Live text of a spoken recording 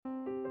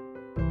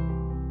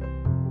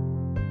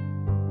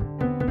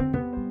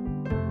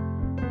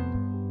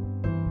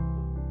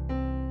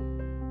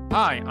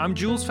Hi, I'm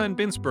Jules van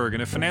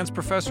Binsbergen, a finance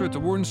professor at the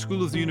Wharton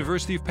School of the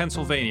University of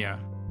Pennsylvania.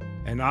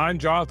 And I'm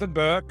Jonathan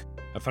Burke,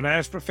 a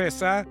finance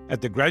professor at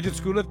the Graduate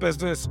School of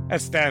Business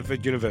at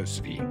Stanford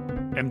University.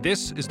 And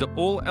this is the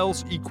All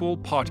Else Equal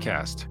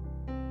podcast.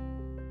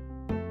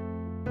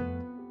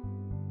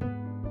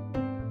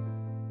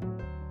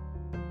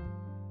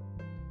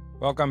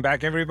 Welcome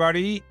back,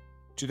 everybody.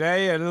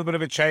 Today, a little bit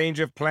of a change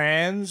of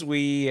plans.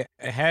 We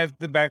have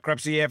the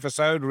bankruptcy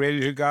episode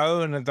ready to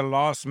go, and at the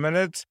last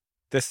minute,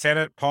 the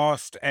Senate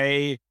passed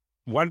a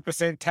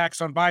 1% tax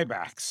on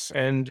buybacks.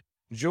 And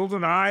Jules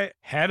and I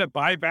had a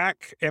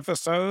buyback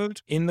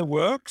episode in the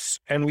works,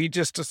 and we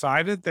just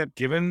decided that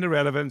given the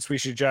relevance, we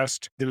should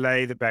just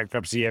delay the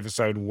bankruptcy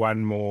episode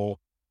one more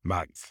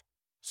month.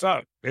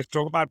 So let's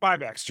talk about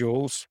buybacks,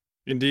 Jules.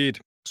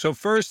 Indeed. So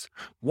first,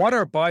 what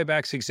are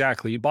buybacks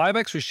exactly?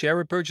 Buybacks or share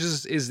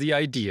repurchases is the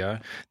idea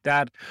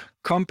that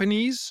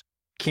companies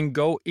can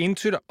go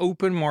into the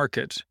open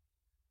market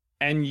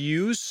and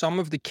use some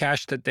of the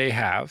cash that they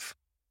have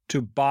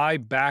to buy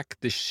back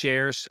the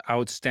shares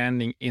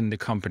outstanding in the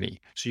company.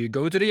 So you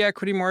go to the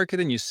equity market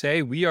and you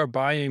say, we are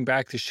buying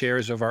back the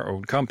shares of our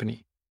own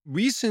company.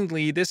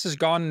 Recently, this has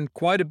gotten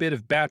quite a bit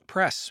of bad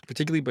press,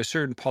 particularly by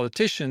certain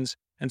politicians.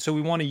 And so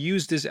we want to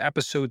use this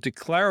episode to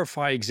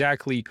clarify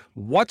exactly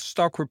what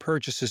stock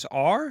repurchases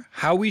are,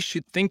 how we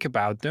should think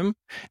about them,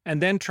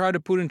 and then try to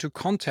put into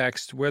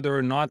context whether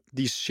or not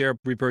these share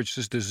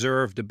repurchases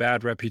deserve the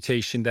bad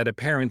reputation that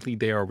apparently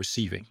they are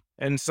receiving.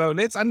 And so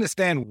let's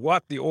understand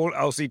what the all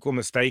else equal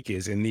mistake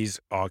is in these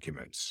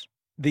arguments.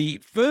 The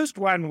first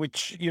one,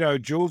 which,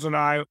 Jules and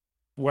I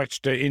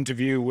watched an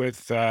interview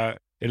with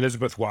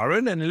Elizabeth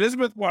Warren, and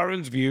Elizabeth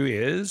Warren's view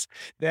is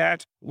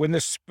that when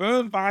the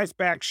firm buys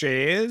back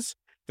shares,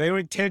 they are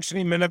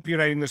intentionally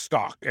manipulating the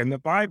stock, and the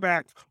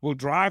buyback will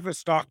drive the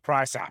stock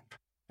price up,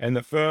 and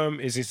the firm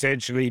is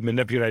essentially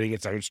manipulating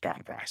its own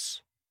stock price.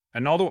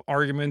 Another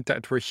argument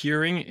that we're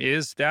hearing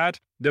is that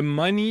the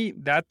money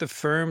that the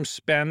firm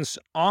spends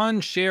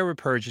on share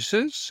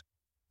repurchases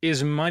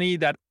is money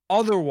that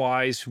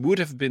otherwise would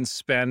have been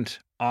spent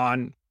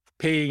on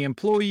paying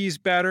employees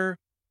better,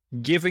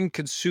 giving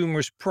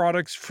consumers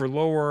products for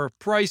lower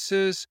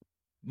prices,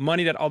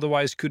 money that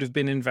otherwise could have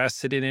been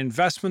invested in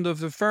investment of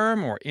the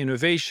firm or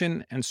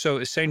innovation. And so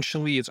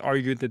essentially it's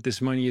argued that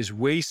this money is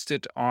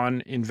wasted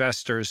on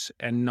investors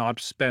and not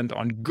spent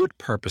on good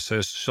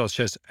purposes such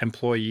as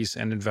employees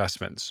and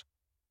investments.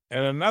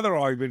 And another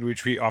argument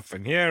which we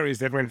often hear is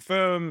that when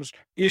firms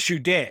issue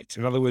debt,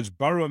 in other words,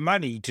 borrow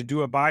money to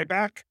do a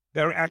buyback,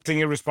 they're acting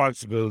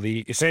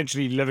irresponsibly,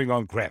 essentially living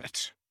on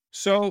credit.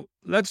 So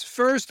let's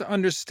first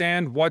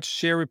understand what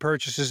share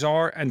repurchases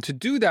are. And to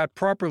do that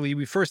properly,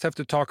 we first have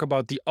to talk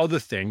about the other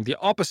thing, the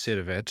opposite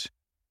of it,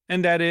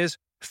 and that is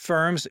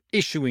firms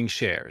issuing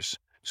shares.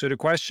 So the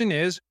question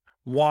is,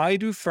 why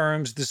do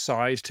firms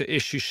decide to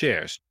issue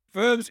shares?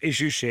 Firms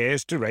issue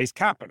shares to raise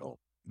capital.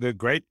 The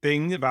great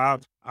thing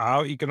about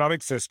our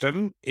economic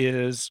system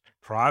is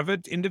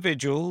private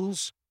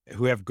individuals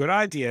who have good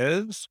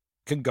ideas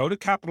can go to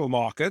capital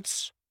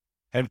markets,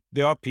 and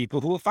there are people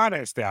who will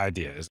finance their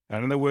ideas.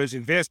 In other words,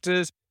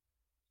 investors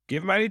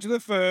give money to the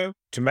firm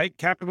to make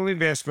capital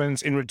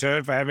investments in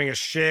return for having a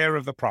share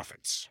of the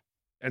profits.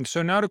 And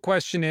so now the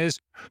question is,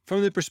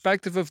 from the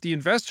perspective of the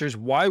investors,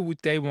 why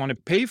would they want to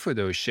pay for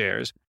those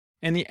shares?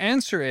 And the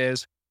answer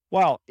is,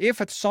 well, if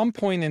at some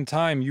point in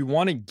time you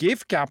want to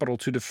give capital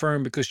to the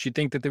firm because you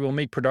think that they will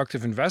make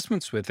productive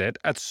investments with it,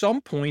 at some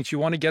point you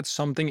want to get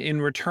something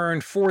in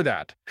return for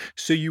that.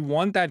 So you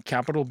want that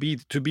capital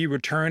to be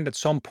returned at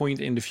some point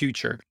in the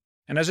future.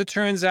 And as it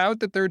turns out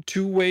that there are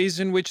two ways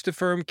in which the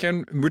firm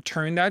can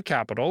return that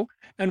capital.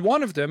 And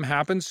one of them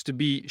happens to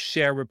be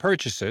share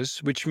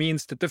repurchases, which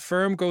means that the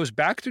firm goes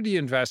back to the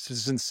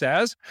investors and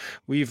says,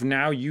 we've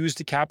now used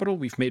the capital,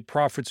 we've made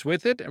profits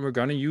with it, and we're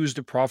going to use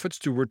the profits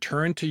to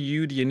return to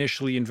you the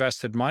initially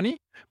invested money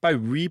by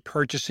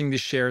repurchasing the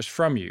shares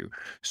from you.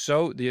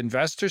 So the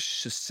investors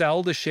should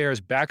sell the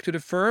shares back to the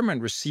firm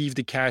and receive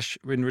the cash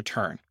in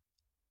return.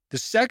 The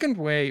second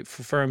way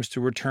for firms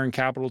to return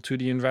capital to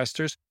the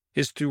investors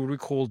is to what we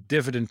call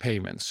dividend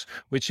payments,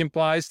 which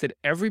implies that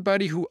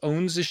everybody who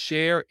owns a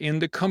share in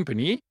the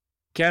company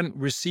can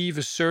receive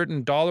a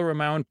certain dollar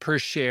amount per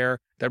share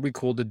that we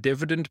call the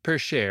dividend per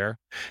share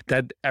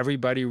that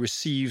everybody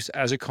receives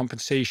as a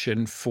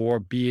compensation for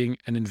being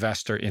an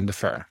investor in the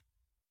firm.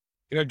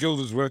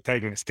 Jules, it's worth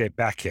taking a step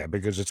back here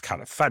because it's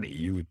kind of funny.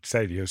 You would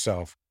say to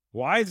yourself,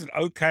 why is it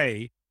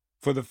okay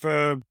for the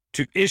firm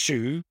to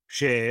issue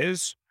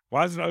shares?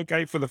 Why is it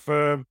okay for the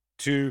firm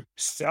to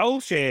sell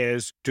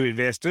shares to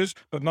investors,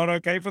 but not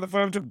okay for the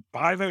firm to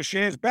buy those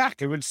shares back?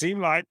 It would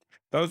seem like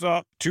those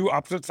are two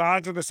opposite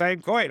sides of the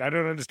same coin. I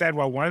don't understand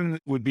why one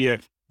would be a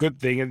good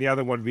thing and the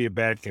other one would be a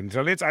bad thing.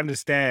 So let's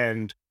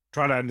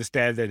try to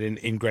understand that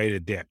in greater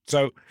depth.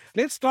 So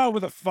let's start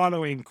with the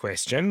following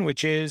question,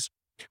 which is,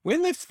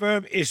 when the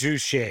firm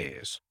issues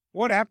shares,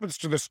 what happens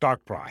to the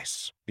stock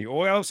price? The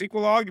all else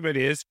equal argument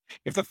is,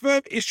 if the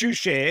firm issues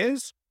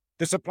shares,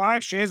 the supply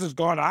of shares has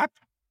gone up.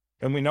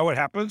 And we know what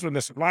happens when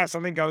the supply of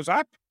something goes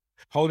up.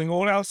 Holding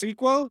all else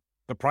equal,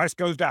 the price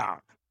goes down.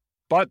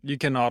 But you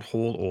cannot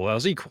hold all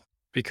else equal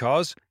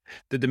because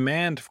the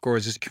demand, of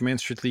course, is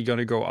commensurately going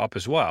to go up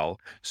as well,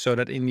 so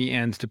that in the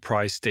end, the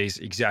price stays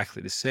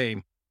exactly the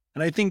same.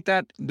 And I think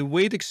that the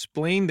way to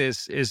explain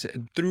this is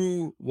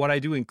through what I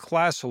do in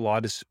class a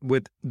lot is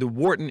with the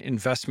Wharton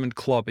Investment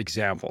Club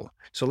example.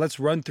 So let's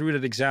run through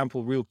that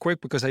example real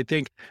quick because I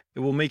think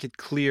it will make it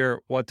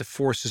clear what the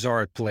forces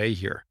are at play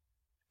here.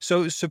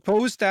 So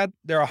suppose that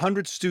there are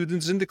 100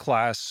 students in the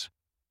class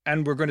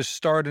and we're going to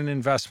start an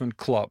investment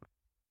club.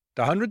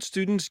 The 100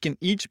 students can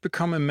each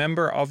become a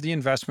member of the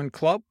investment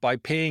club by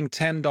paying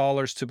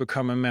 $10 to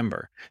become a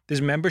member. This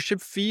membership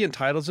fee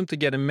entitles them to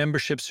get a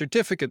membership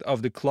certificate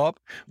of the club.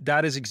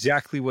 That is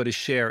exactly what a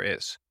share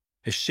is.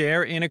 A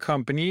share in a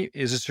company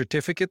is a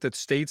certificate that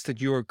states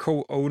that you are a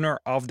co-owner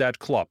of that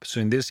club.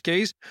 So in this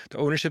case, the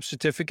ownership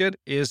certificate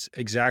is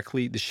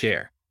exactly the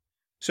share.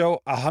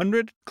 So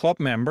 100 club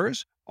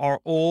members are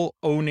all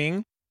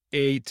owning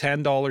a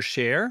 $10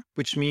 share,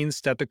 which means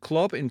that the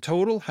club in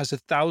total has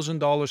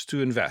 $1,000 to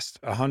invest,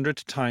 100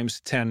 times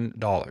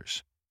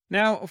 $10.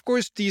 Now, of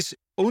course, these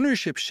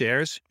ownership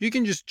shares, you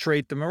can just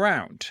trade them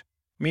around,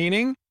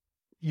 meaning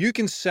you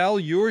can sell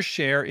your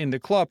share in the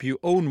club. You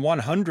own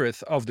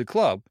 1/100th of the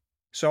club.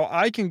 So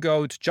I can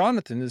go to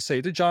Jonathan and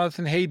say to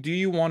Jonathan, hey, do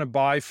you want to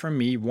buy from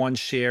me one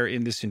share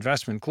in this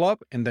investment club?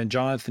 And then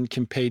Jonathan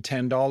can pay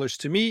 $10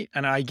 to me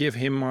and I give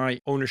him my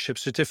ownership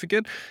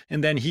certificate.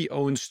 And then he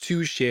owns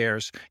 2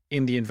 shares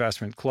in the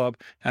investment club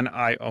and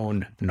I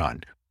own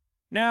none.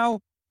 Now,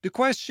 the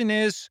question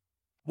is,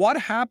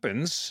 what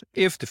happens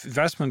if the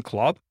investment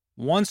club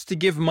wants to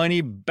give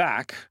money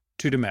back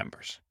to the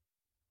members?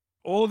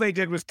 All they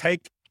did was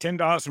take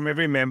 $10 from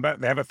every member.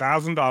 They have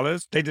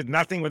 $1,000. They did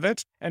nothing with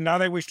it, and now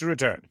they wish to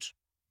return it.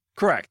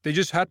 Correct. They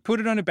just had put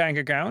it on a bank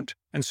account,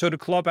 and so the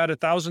club had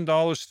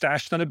 $1,000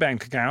 stashed on a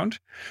bank account.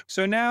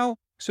 So now,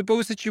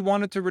 suppose that you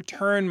wanted to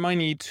return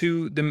money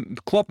to the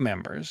club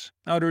members.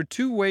 Now, there are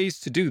 2 ways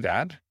to do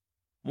that.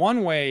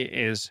 One way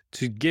is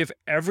to give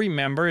every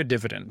member a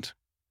dividend.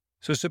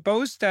 So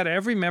suppose that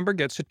every member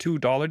gets a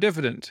 $2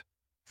 dividend.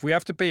 If we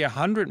have to pay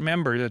 100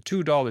 members a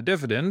 $2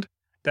 dividend,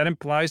 that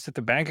implies that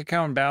the bank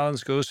account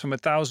balance goes from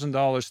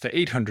 $1,000 to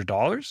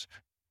 $800,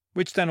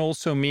 which then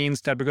also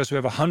means that because we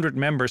have 100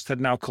 members that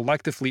now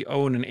collectively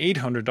own an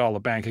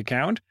 $800 bank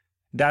account,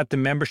 that the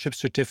membership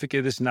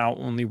certificate is now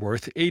only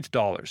worth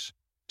 $8.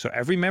 So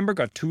every member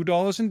got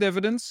 $2 in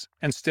dividends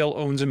and still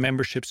owns a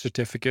membership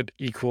certificate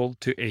equal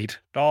to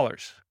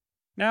 $8.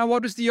 Now,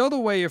 what is the other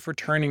way of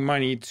returning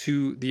money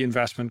to the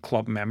investment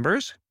club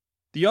members?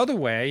 The other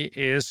way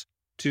is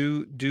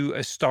to do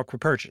a stock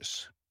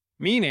repurchase,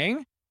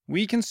 meaning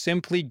we can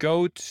simply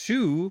go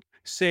to,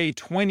 say,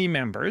 20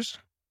 members.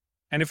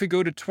 And if we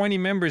go to 20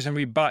 members and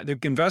we buy, the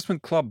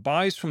investment club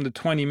buys from the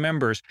 20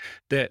 members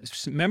the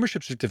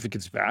membership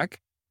certificates back,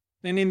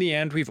 then in the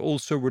end, we've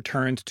also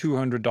returned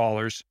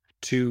 $200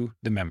 to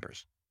the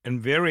members.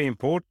 And very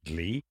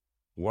importantly,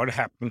 what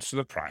happens to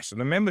the price of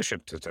the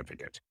membership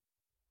certificate?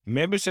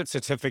 Membership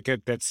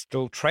certificate that's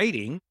still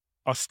trading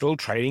are still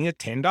trading at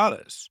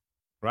 $10,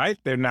 right?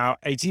 They're now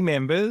 80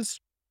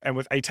 members and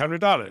with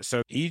 $800.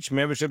 So each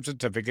membership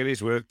certificate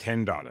is worth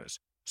 $10.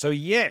 So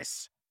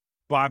yes,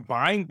 by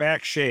buying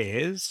back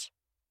shares,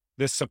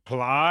 the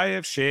supply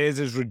of shares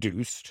is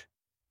reduced,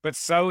 but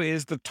so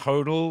is the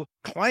total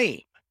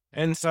claim.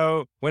 And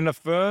so when a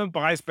firm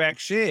buys back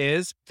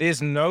shares,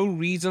 there's no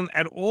reason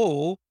at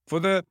all for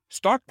the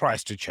stock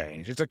price to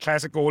change. It's a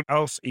classic all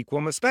else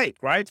equal mistake,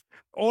 right?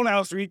 All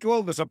else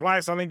equal, the supply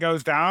of something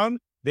goes down,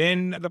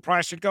 then the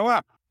price should go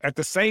up. At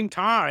the same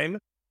time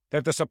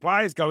that the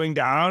supply is going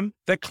down,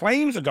 the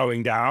claims are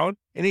going down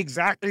in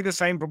exactly the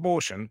same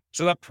proportion,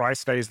 so the price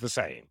stays the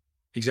same.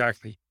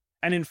 Exactly.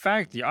 And in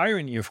fact, the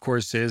irony, of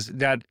course, is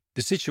that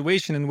the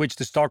situation in which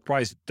the stock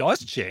price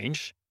does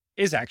change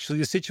is actually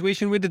the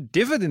situation where the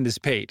dividend is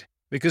paid.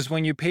 Because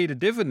when you pay the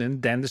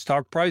dividend, then the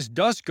stock price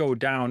does go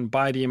down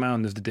by the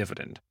amount of the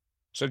dividend.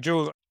 So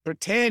Jules,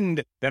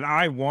 pretend that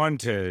I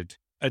wanted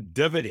a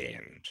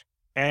dividend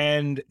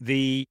and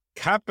the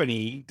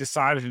company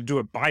decided to do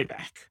a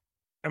buyback.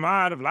 Am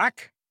I out of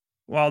luck?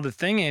 Well, the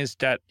thing is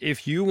that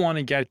if you want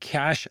to get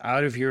cash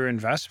out of your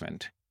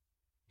investment,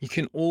 you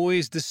can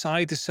always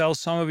decide to sell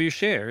some of your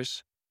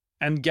shares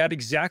and get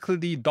exactly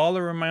the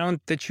dollar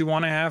amount that you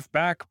want to have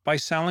back by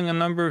selling a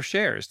number of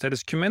shares that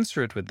is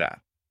commensurate with that.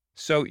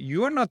 So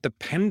you are not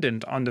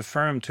dependent on the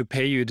firm to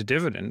pay you the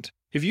dividend.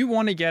 If you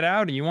want to get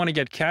out and you want to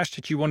get cash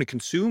that you want to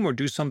consume or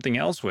do something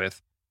else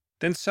with,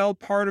 then sell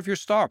part of your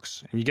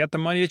stocks and you get the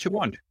money that you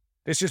want.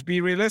 Let's just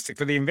be realistic.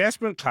 For the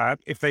investment club,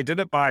 if they did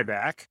a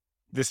buyback,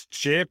 this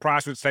share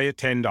price would stay at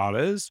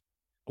 $10.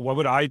 What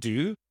would I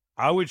do?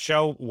 I would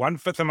sell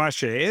 1/5 of my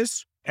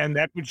shares and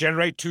that would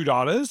generate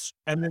 $2.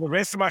 And then the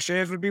rest of my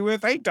shares would be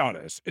worth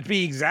 $8. It'd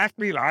be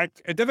exactly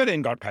like a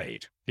dividend got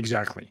paid.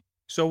 Exactly.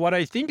 So what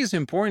I think is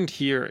important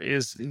here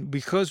is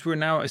because we're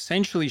now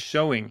essentially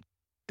showing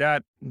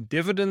that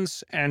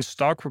dividends and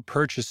stock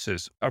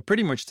repurchases are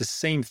pretty much the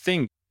same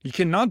thing. You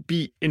cannot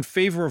be in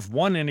favor of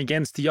one and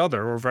against the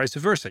other, or vice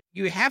versa.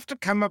 You have to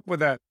come up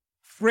with a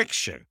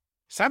friction,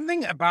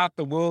 something about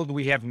the world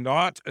we have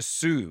not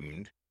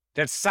assumed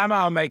that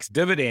somehow makes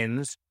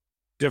dividends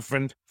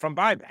different from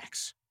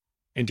buybacks.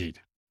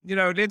 Indeed.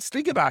 Let's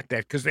think about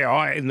that, because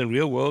in the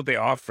real world,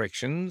 there are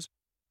frictions.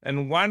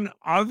 And one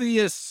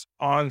obvious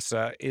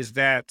answer is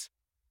that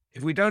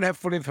if we don't have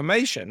full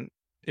information,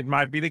 it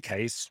might be the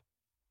case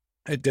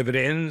that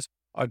dividends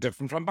are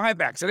different from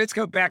buybacks. So let's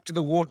go back to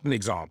the Wharton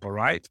example,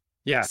 right?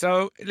 Yeah.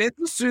 So let's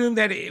assume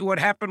that what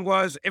happened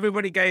was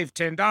everybody gave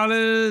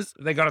 $10,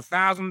 they got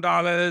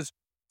 $1,000.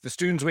 The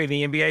students were in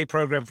the MBA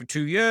program for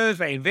 2 years,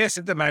 they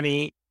invested the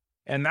money,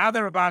 and now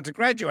they're about to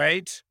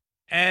graduate,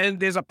 and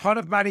there's a pot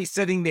of money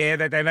sitting there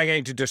that they're not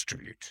going to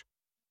distribute.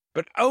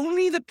 But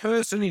only the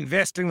person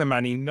investing the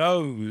money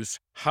knows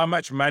how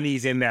much money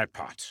is in that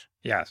pot.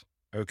 Yes.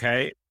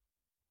 Okay.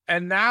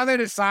 And now they're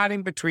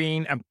deciding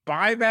between a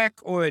buyback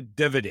or a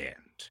dividend.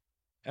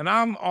 And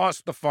I'm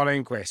asked the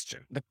following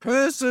question. The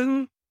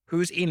person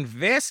who's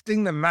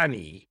investing the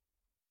money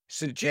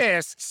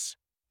suggests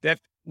that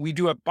we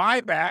do a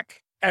buyback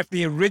at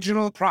the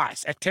original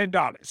price, at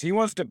 $10. He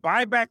wants to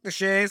buy back the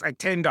shares at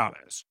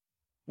 $10.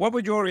 What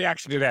would your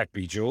reaction to that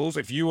be, Jules,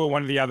 if you were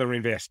one of the other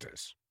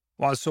investors?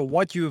 Well, so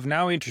what you have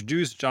now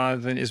introduced,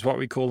 Jonathan, is what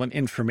we call an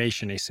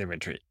information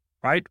asymmetry,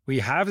 right? We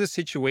have the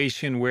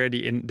situation where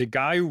the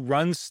guy who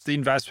runs the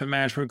investment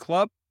management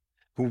club,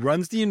 who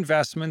runs the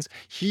investments,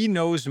 he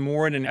knows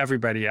more than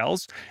everybody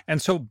else.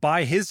 And so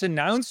by his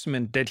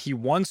announcement that he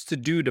wants to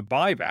do the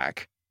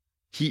buyback,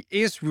 he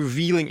is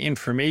revealing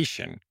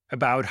information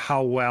about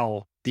how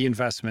well the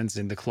investments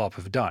in the club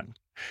have done.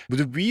 But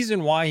the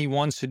reason why he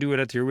wants to do it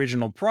at the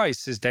original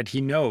price is that he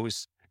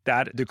knows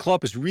that the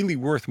club is really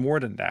worth more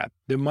than that.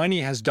 The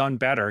money has done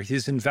better.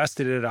 He's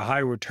invested at a high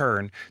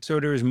return. So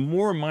there is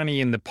more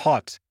money in the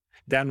pot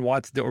than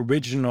what the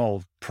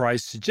original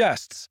price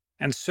suggests.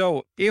 And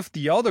so if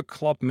the other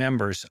club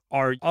members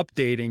are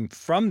updating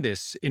from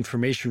this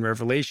information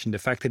revelation, the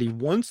fact that he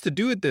wants to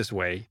do it this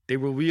way, they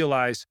will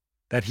realize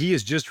that he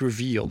has just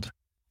revealed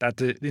that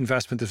the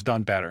investment is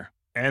done better.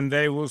 And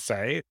they will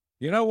say,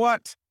 you know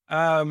what?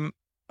 I'm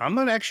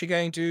not actually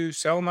going to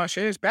sell my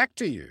shares back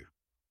to you,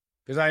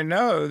 because I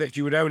know that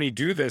you would only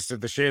do this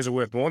if the shares are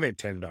worth more than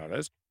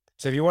 $10.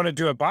 So if you want to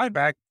do a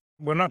buyback,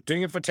 we're not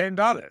doing it for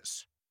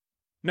 $10.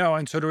 No,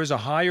 and so there is a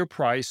higher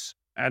price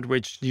at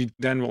which you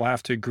then will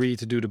have to agree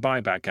to do the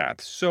buyback at.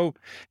 So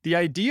the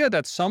idea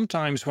that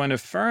sometimes when a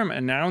firm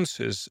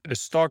announces a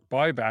stock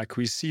buyback,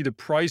 we see the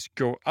price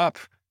go up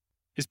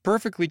is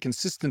perfectly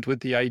consistent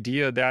with the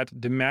idea that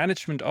the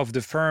management of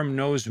the firm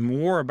knows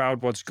more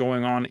about what's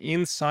going on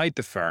inside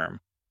the firm.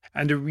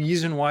 And the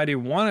reason why they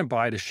want to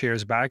buy the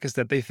shares back is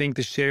that they think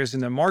the shares in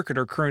the market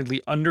are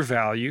currently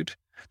undervalued,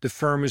 the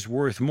firm is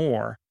worth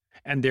more,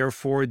 and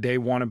therefore they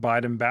want to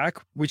buy them back,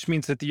 which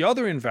means that the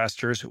other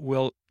investors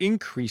will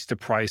increase the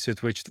price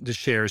at which the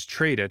shares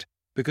traded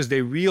because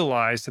they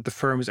realize that the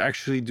firm is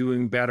actually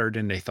doing better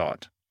than they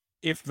thought.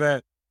 If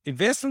the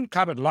investment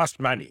club had lost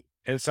money,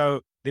 and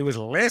so there was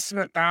less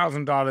than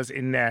 $1,000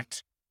 in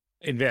that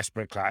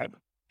investment club,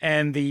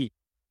 and the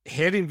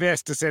head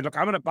investor said, look,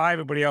 I'm going to buy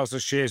everybody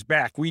else's shares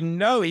back, we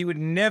know he would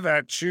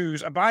never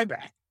choose a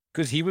buyback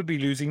because he would be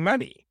losing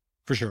money.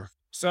 For sure.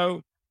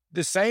 So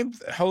the same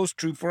holds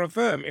true for a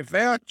firm. If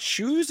they are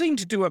choosing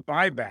to do a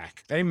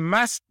buyback, they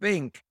must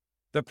think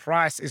the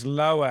price is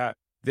lower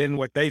than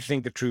what they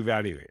think the true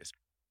value is.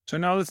 So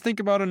now let's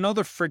think about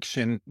another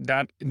friction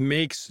that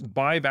makes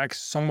buybacks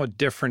somewhat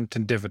different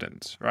than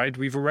dividends, right?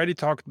 We've already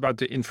talked about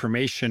the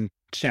information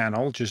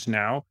channel just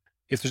now.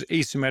 If there's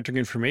asymmetric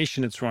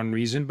information, it's one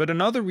reason. But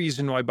another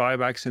reason why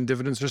buybacks and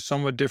dividends are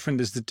somewhat different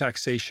is the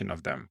taxation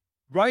of them.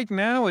 Right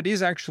now, it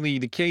is actually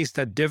the case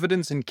that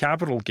dividends and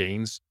capital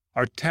gains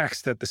are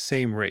taxed at the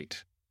same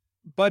rate.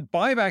 But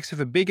buybacks have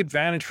a big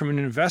advantage from an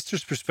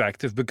investor's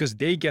perspective because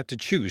they get to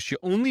choose. You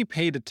only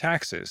pay the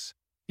taxes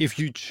if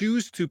you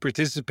choose to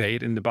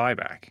participate in the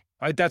buyback.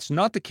 Right? That's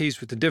not the case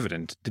with the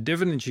dividend. The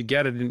dividend, you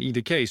get it in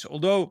either case.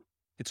 Although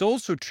it's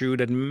also true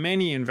that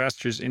many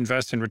investors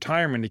invest in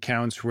retirement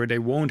accounts where they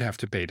won't have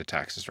to pay the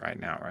taxes right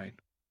now, right?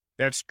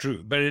 That's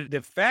true. But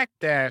the fact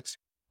that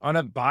on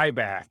a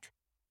buyback,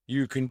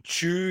 you can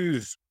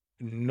choose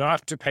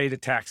not to pay the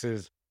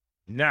taxes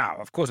now.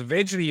 Of course,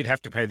 eventually you'd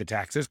have to pay the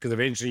taxes because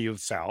eventually you'll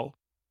sell.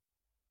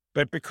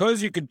 But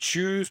because you could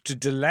choose to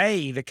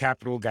delay the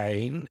capital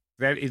gain,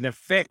 that in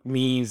effect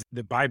means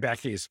the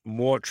buyback is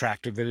more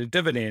attractive than a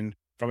dividend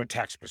from a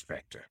tax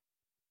perspective.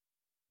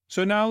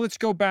 So now let's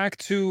go back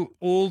to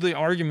all the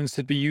arguments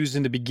that we used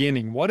in the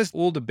beginning. What is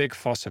all the big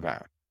fuss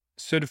about?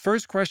 So the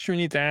first question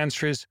we need to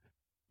answer is,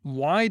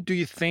 why do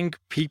you think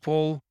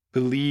people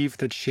believe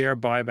that share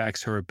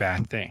buybacks are a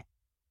bad thing?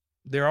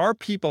 There are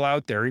people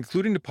out there,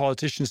 including the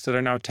politicians that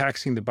are now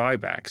taxing the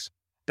buybacks,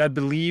 that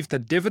believe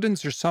that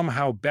dividends are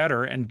somehow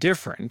better and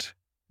different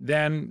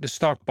than the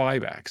stock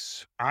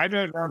buybacks. I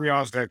don't know the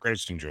answer to that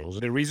question, Jules.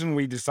 The reason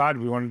we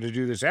decided we wanted to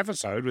do this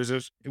episode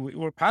was we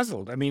were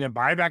puzzled. I mean, a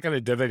buyback and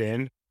a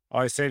dividend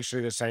are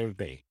essentially the same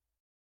thing.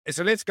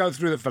 So let's go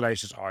through the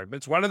fallacious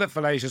arguments. One of the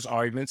fallacious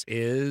arguments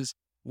is,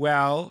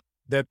 well,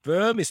 the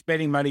firm is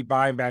spending money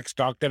buying back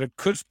stock that it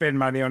could spend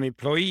money on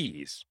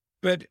employees.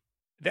 But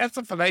that's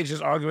a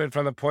fallacious argument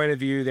from the point of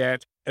view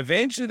that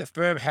eventually the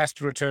firm has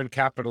to return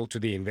capital to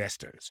the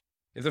investors.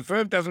 If the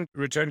firm doesn't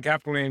return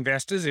capital to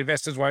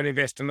investors won't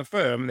invest in the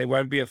firm, and there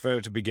won't be a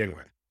firm to begin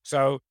with.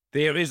 So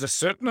there is a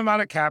certain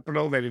amount of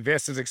capital that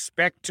investors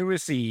expect to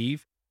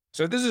receive.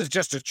 So this is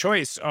just a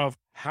choice of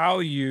how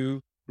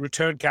you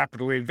return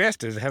capital to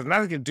investors. It has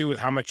nothing to do with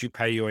how much you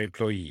pay your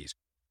employees.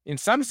 In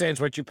some sense,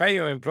 what you pay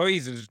your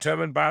employees is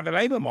determined by the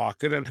labor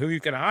market and who you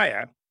can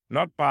hire,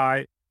 not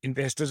by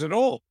investors at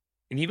all.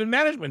 And even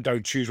management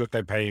don't choose what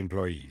they pay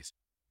employees.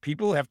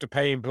 People have to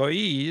pay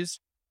employees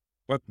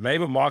what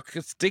labor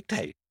markets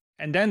dictate.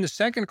 And then the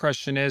second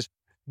question is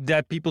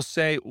that people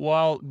say,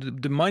 well,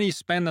 the money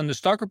spent on the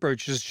stock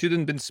repurchases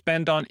shouldn't have been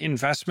spent on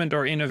investment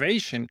or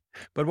innovation.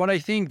 But what I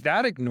think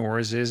that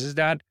ignores is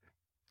that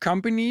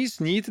companies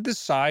need to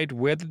decide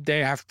whether they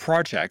have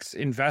projects,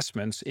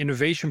 investments,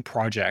 innovation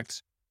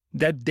projects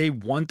that they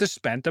want to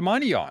spend the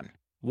money on.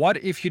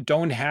 What if you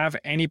don't have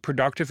any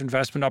productive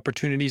investment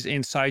opportunities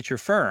inside your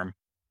firm?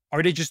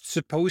 Are they just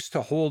supposed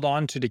to hold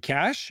on to the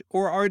cash,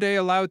 or are they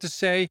allowed to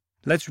say,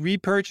 let's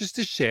repurchase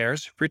the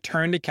shares,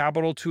 return the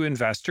capital to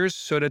investors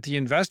so that the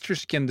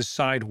investors can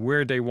decide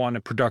where they want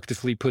to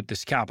productively put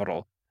this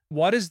capital?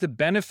 What is the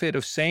benefit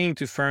of saying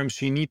to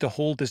firms, you need to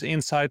hold this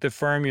inside the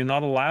firm, you're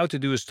not allowed to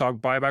do a stock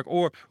buyback,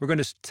 or we're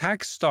going to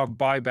tax stock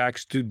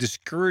buybacks to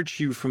discourage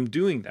you from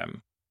doing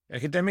them?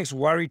 Academics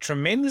worry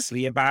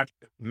tremendously about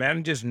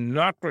managers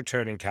not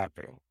returning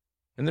capital.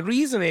 And the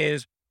reason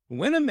is,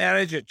 when a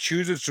manager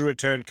chooses to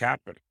return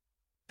capital,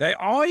 they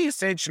are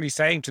essentially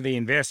saying to the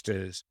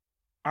investors,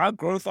 our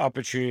growth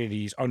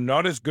opportunities are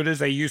not as good as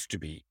they used to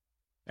be.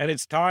 And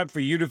it's time for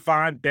you to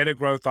find better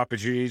growth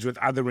opportunities with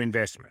other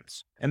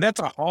investments. And that's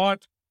a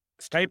hard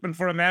statement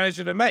for a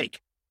manager to make.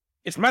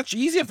 It's much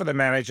easier for the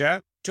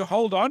manager to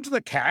hold on to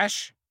the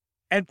cash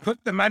and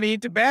put the money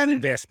into bad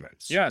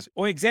investments. Yes.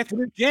 Or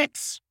executive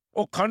jets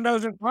or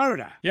condos in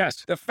Florida.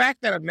 Yes. The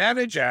fact that a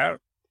manager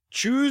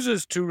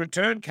chooses to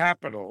return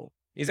capital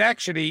is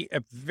actually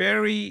a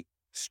very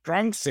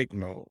strong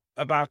signal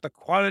about the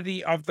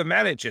quality of the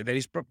manager, that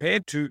he's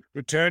prepared to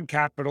return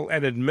capital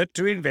and admit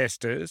to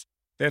investors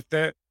that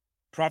the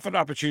profit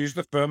opportunities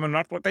of the firm are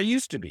not what they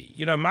used to be.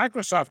 You know,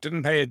 Microsoft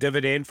didn't pay a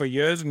dividend for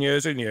years and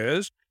years and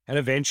years. And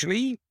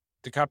eventually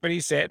the company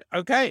said,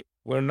 okay,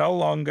 we're no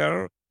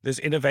longer as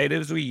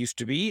innovative as we used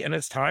to be, and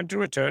it's time to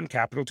return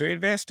capital to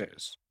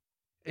investors.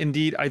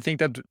 Indeed, I think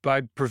that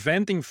by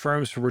preventing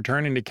firms from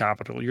returning the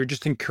capital, you're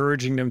just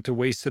encouraging them to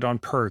waste it on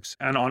perks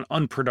and on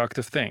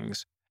unproductive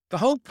things. The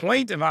whole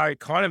point of our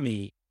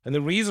economy and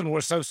the reason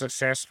we're so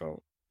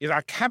successful is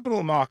our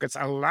capital markets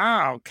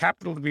allow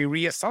capital to be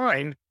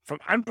reassigned from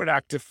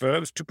unproductive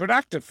firms to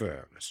productive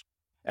firms.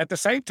 At the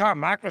same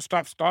time,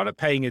 Microsoft started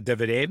paying a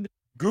dividend,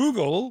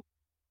 Google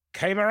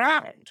came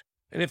around,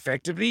 and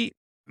effectively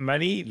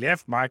money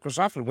left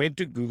Microsoft and went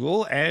to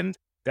Google, and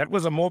that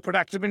was a more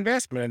productive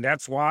investment. And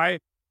that's why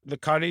the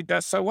economy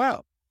does so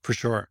well. For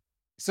sure.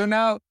 So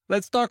now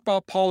let's talk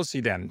about policy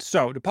then.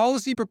 So the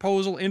policy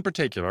proposal in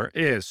particular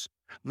is,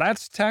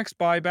 let's tax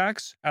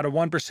buybacks at a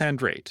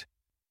 1% rate.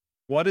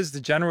 What is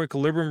the general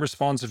equilibrium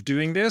response of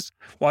doing this?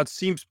 Well, it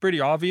seems pretty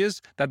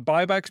obvious that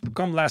buybacks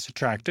become less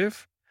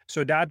attractive.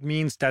 So that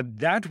means that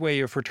that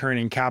way of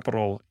returning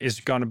capital is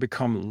going to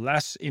become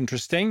less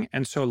interesting.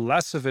 And so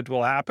less of it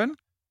will happen.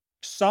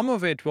 Some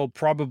of it will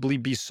probably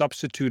be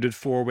substituted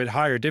for with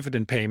higher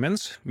dividend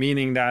payments,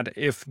 meaning that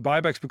if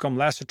buybacks become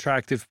less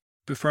attractive,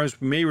 the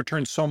firms may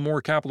return some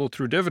more capital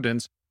through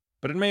dividends,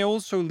 but it may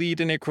also lead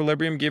in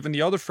equilibrium, given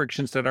the other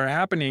frictions that are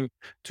happening,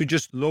 to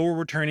just lower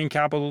returning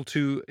capital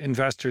to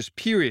investors,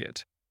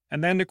 period.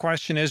 And then the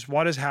question is,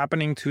 what is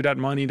happening to that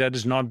money that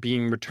is not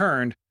being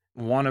returned?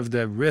 One of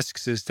the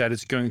risks is that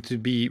it's going to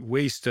be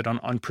wasted on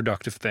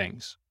unproductive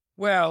things.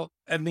 Well,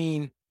 I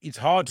mean, it's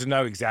hard to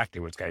know exactly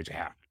what's going to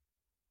happen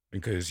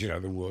because,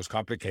 the world's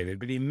complicated.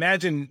 But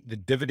imagine the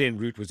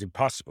dividend route was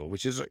impossible,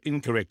 which is an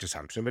incorrect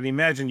assumption. But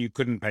imagine you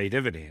couldn't pay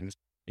dividends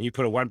and you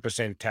put a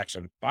 1% tax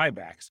on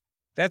buybacks.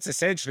 That's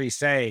essentially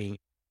saying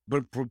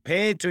we're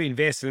prepared to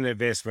invest in an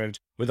investment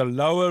with a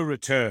lower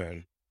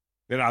return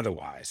than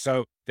otherwise.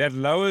 So that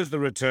lowers the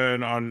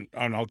return on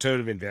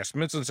alternative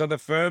investments. And so the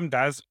firm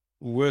does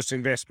worse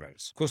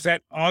investments. Of course,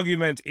 that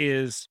argument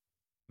is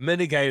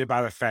mitigated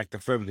by the fact the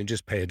firm can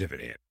just pay a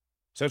dividend.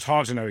 So it's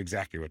hard to know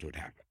exactly what would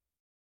happen.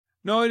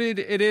 No, it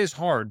is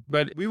hard,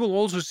 but we will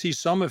also see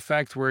some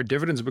effect where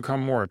dividends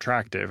become more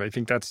attractive. I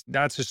think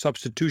that's a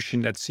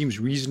substitution that seems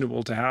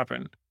reasonable to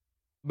happen.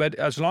 But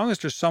as long as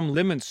there's some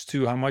limits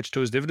to how much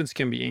those dividends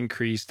can be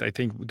increased, I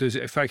think the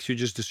effects you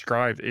just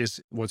described is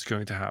what's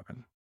going to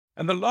happen.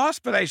 And the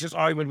last fallacious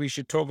argument we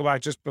should talk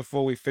about just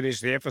before we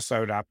finish the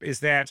episode up is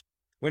that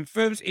when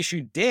firms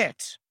issue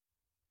debt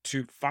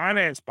to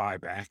finance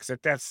buybacks,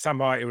 that's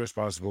somehow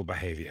irresponsible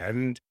behavior.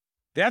 And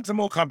that's a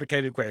more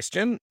complicated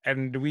question.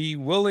 And we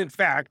will, in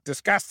fact,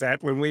 discuss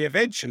that when we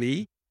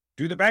eventually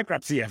do the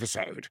bankruptcy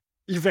episode.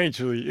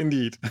 Eventually,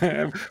 indeed,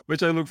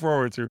 which I look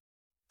forward to.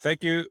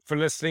 Thank you for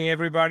listening,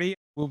 everybody.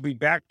 We'll be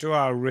back to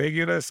our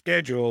regular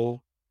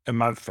schedule a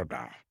month from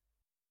now.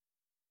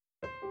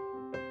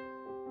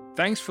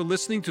 Thanks for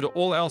listening to the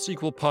All Else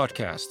Equal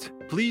podcast.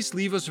 Please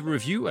leave us a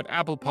review at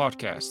Apple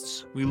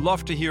Podcasts. We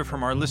love to hear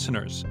from our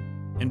listeners.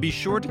 And be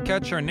sure to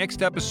catch our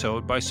next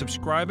episode by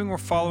subscribing or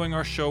following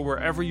our show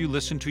wherever you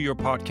listen to your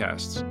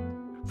podcasts.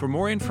 For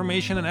more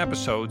information and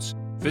episodes,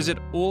 visit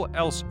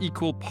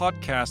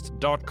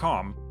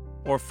allelseequalpodcast.com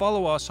or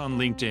follow us on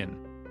LinkedIn.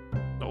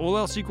 The All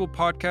Else Equal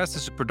podcast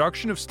is a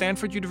production of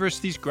Stanford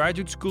University's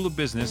Graduate School of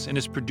Business and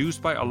is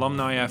produced by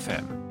Alumni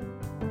FM.